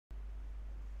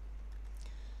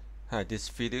Hi, this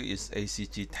video is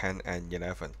ACG 10 and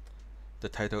 11. The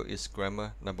title is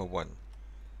Grammar Number 1,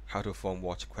 How to Form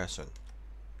What Question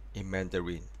in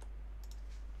Mandarin.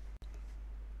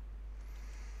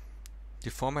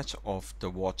 The format of the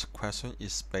what question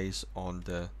is based on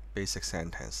the basic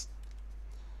sentence.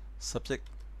 Subject,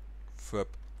 verb,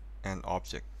 and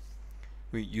object.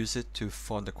 We use it to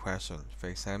form the question. For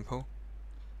example,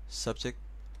 subject,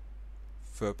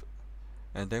 verb,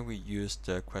 and then we use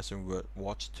the question word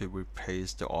what to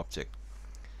replace the object.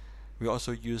 We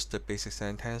also use the basic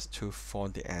sentence to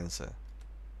form the answer.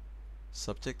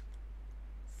 Subject,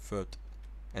 verb,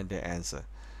 and the answer.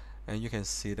 And you can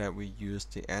see that we use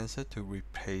the answer to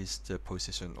replace the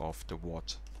position of the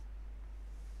what.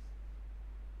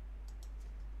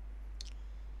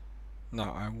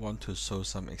 Now I want to show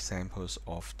some examples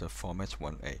of the format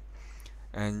 1A.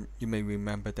 And you may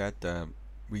remember that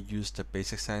we use the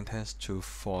basic sentence to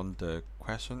form the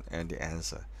question and the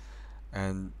answer.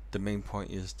 And the main point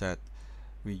is that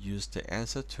we use the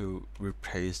answer to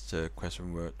replace the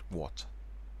question word what.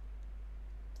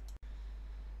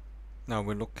 Now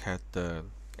we look at the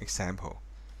example.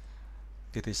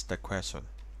 This is the question.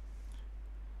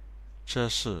 这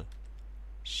是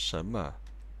什么?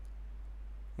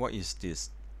 What is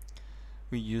this?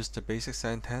 We use the basic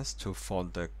sentence to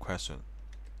form the question.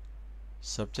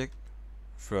 Subject,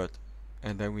 verb,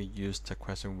 and then we use the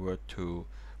question word to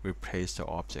replace the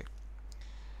object.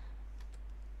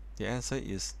 The answer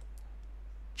is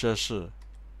这是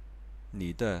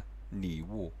你的礼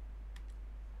物.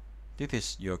 This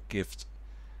is your gift.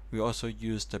 We also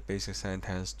use the basic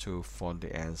sentence to form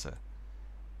the answer.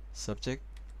 Subject,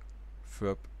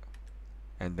 verb,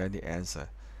 and then the answer.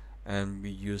 And we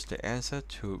use the answer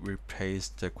to replace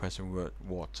the question word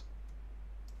what.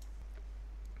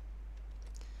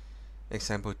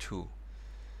 Example 2.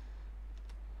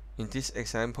 In this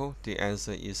example, the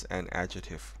answer is an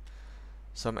adjective.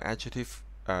 Some adjective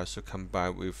should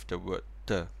combine with the word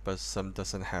the, but some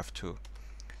doesn't have to.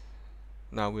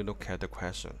 Now we look at the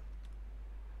question.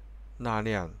 那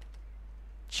辆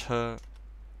车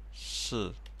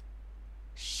是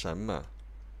什么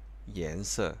颜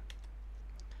色?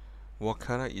 What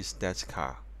color is that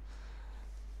car?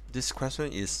 This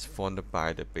question is formed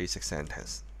by the basic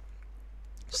sentence.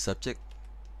 Subject,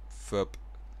 verb,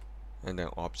 and then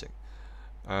object.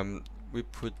 We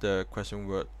put the question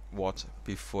word what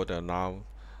before the noun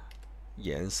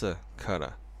颜色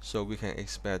color, so we can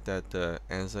expect that the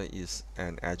answer is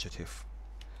an adjective.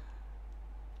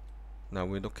 Now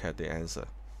we look at the answer.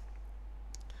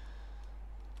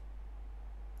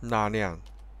 那辆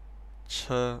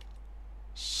车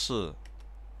是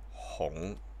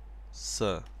红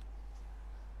色.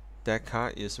 That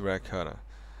car is red color.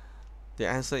 The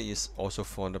answer is also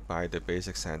formed by the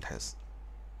basic sentence.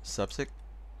 Subject,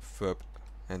 verb,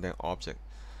 and then object.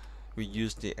 We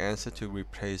use the answer to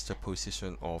replace the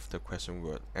position of the question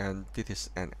word, and this is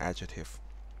an adjective.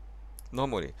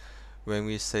 Normally, when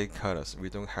we say colors, we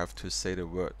don't have to say the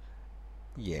word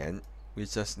颜. We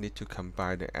just need to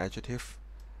combine the adjective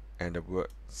and the word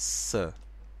色.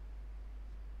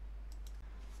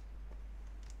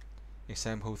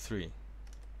 Example 3.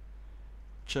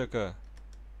 这个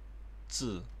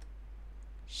字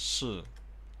是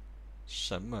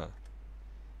什么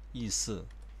意思?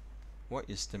 What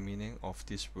is the meaning of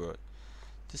this word?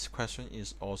 This question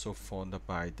is also formed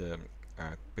by the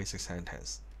basic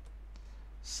sentence.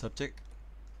 Subject,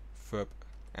 verb,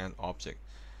 and object.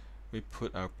 We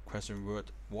put a question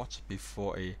word what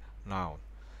before a noun,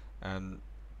 and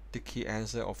the key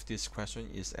answer of this question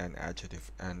is an adjective,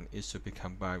 and it should be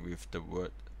combined with the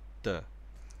word the.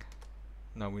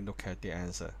 Now we look at the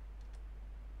answer.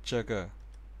 这个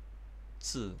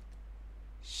字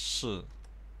是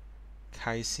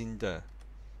开心的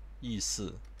意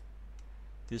思.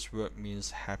 This word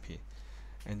means happy,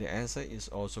 and the answer is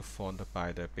also formed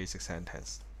by the basic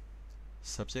sentence.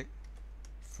 Subject,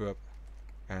 verb,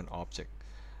 and object,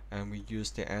 and we use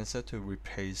the answer to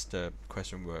replace the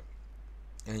question word.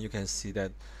 And you can see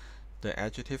that the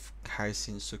adjective 开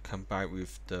心 should combine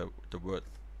with the word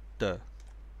the.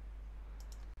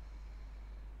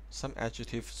 Some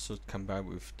adjectives should combine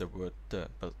with the word the,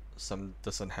 but some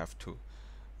doesn't have to.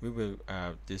 We will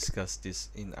discuss this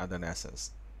in other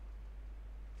lessons.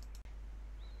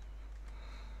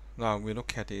 Now we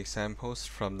look at the examples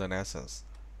from the lessons.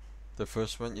 The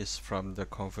first one is from the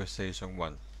conversation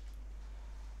 1.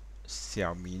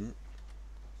 小明，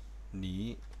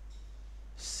你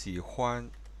喜欢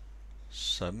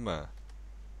什么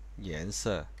颜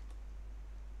色?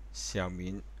 小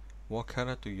明, what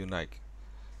color do you like?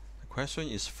 The question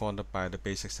is formed by the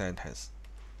basic sentence.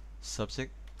 Subject,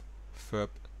 verb,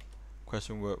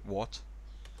 question word what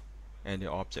and the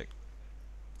object.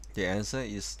 The answer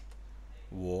is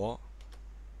我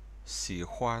喜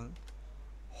欢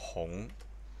红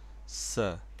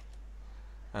色,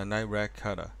 a nice red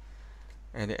color.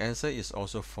 And the answer is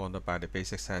also followed by the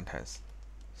basic sentence: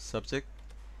 subject,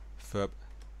 verb,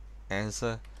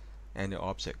 answer, and the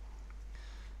object.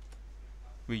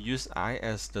 We use I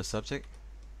as the subject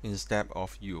instead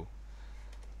of you.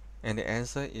 And the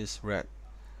answer is red.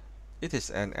 It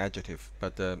is an adjective,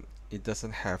 but it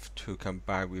doesn't have to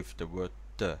combine with the word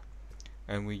the.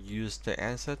 And we use the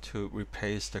answer to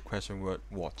replace the question word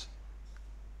what.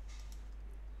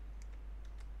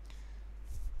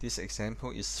 This example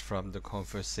is from the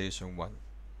conversation 1.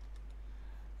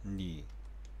 你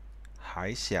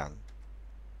还想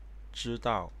知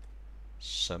道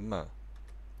什么?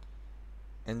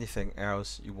 Anything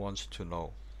else you want to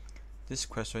know? This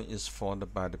question is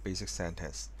followed by the basic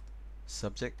sentence: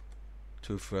 subject,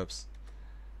 two verbs,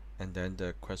 and then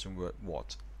the question word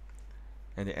what.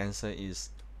 And the answer is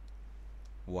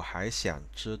我还想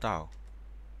知道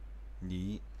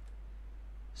你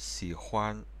喜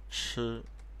欢吃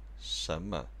什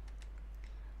么?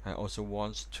 I also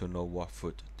want to know what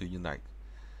food do you like.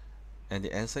 And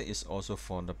the answer is also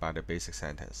followed by the basic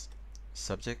sentence: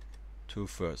 subject, two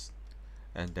verbs,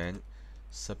 and then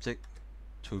subject,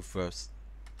 two verbs,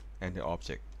 and the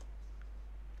object.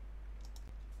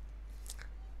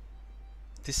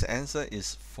 This answer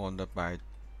is followed by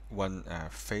one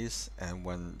phrase and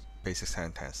one basic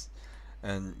sentence,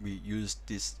 and we use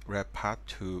this red part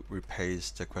to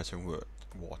replace the question word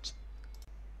what.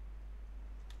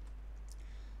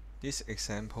 This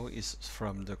example is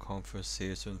from the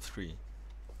conversation 3.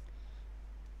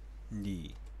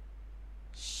 你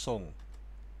送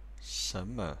什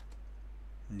么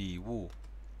礼物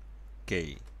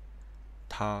给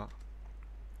他?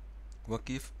 What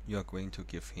gift you are going to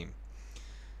give him?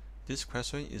 This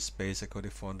question is basically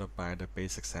followed by the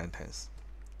basic sentence: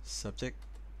 subject,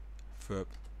 verb,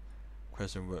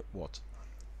 question word what.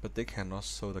 But they cannot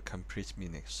show the complete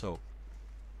meaning, so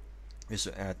we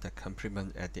should add the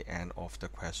complement at the end of the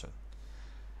question.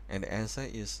 And the answer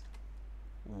is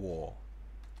我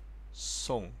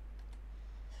送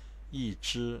一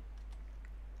支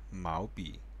毛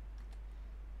笔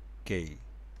给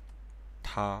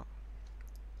他.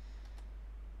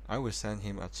 I will send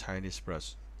him a Chinese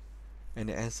brush. And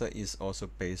the answer is also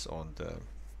based on the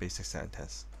basic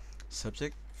sentence: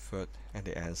 subject, verb, and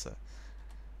the answer.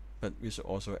 But we should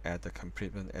also add the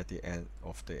complement at the end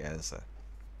of the answer.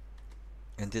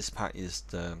 And this part is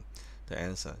the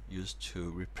answer used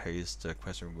to replace the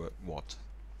question word what.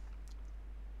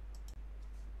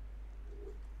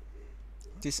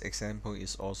 This example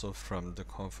is also from the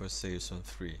conversation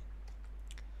 3.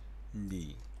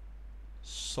 你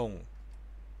送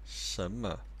什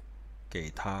么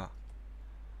给他?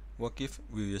 What gift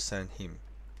will you send him?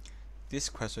 This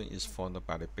question is followed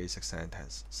by the basic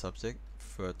sentence: subject,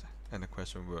 verb, and the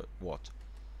question word what.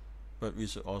 But we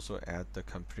should also add the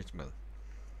complement.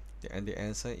 And the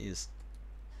answer is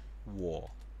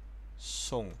我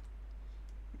送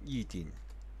一顶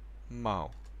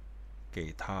帽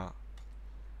给他.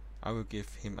 I will give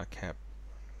him a cap.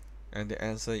 And the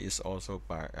answer is also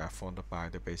followed by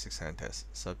the basic sentence: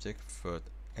 subject, verb,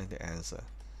 and the answer,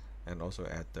 and also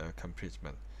add the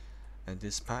complement. And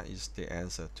this part is the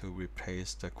answer to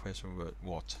replace the question word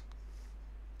what.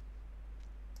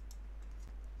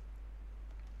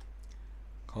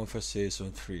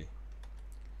 Conversation 3.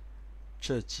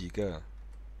 这几个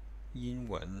英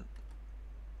文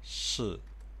是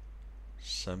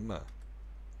什么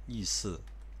意思?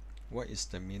 What is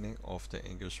the meaning of the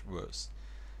English words?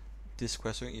 This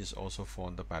question is also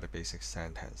followed by the basic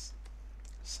sentence: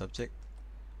 subject,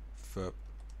 verb,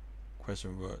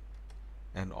 question word,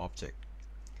 and object.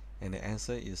 And the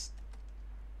answer is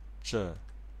这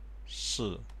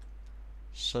是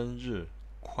生日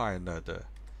快乐的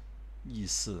意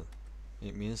思.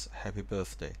 It means happy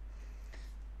birthday.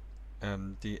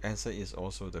 And the answer is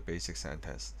also the basic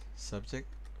sentence: subject,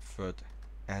 verb,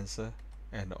 answer,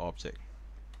 and object.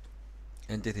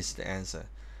 And that is the answer.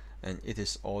 And it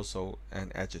is also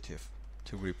an adjective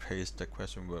to replace the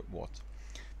question word what.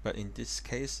 But in this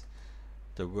case,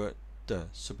 the word the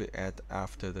should be added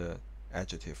after the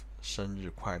adjective 生日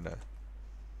快乐.